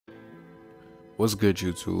What's good,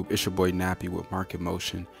 YouTube? It's your boy Nappy with Market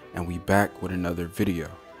Motion, and we back with another video.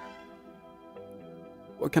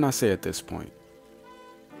 What can I say at this point?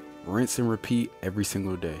 Rinse and repeat every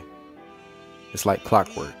single day. It's like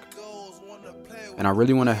clockwork. And I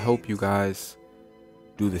really want to help you guys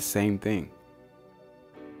do the same thing.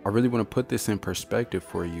 I really want to put this in perspective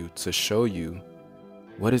for you to show you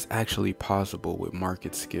what is actually possible with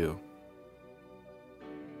market skill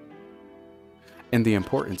and the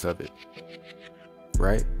importance of it.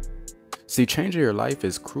 Right? See, changing your life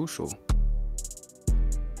is crucial.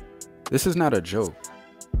 This is not a joke.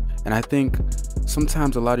 And I think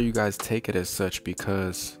sometimes a lot of you guys take it as such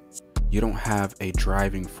because you don't have a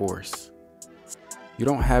driving force. You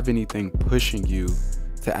don't have anything pushing you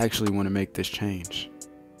to actually want to make this change.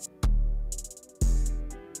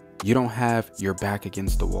 You don't have your back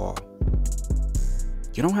against the wall.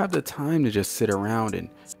 You don't have the time to just sit around and,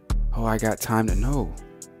 oh, I got time to know.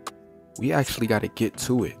 We actually got to get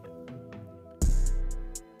to it.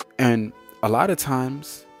 And a lot of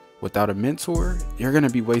times, without a mentor, you're going to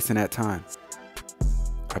be wasting that time.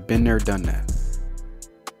 I've been there, done that.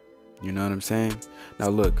 You know what I'm saying? Now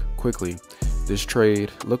look, quickly, this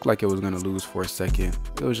trade looked like it was going to lose for a second.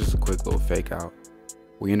 It was just a quick little fake out.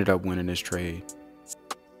 We ended up winning this trade.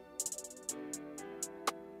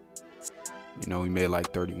 You know, we made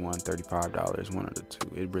like $31, $35, one of the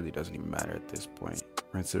two. It really doesn't even matter at this point.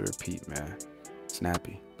 Rinse and repeat, man.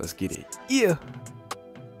 Snappy. Let's get it. Yeah.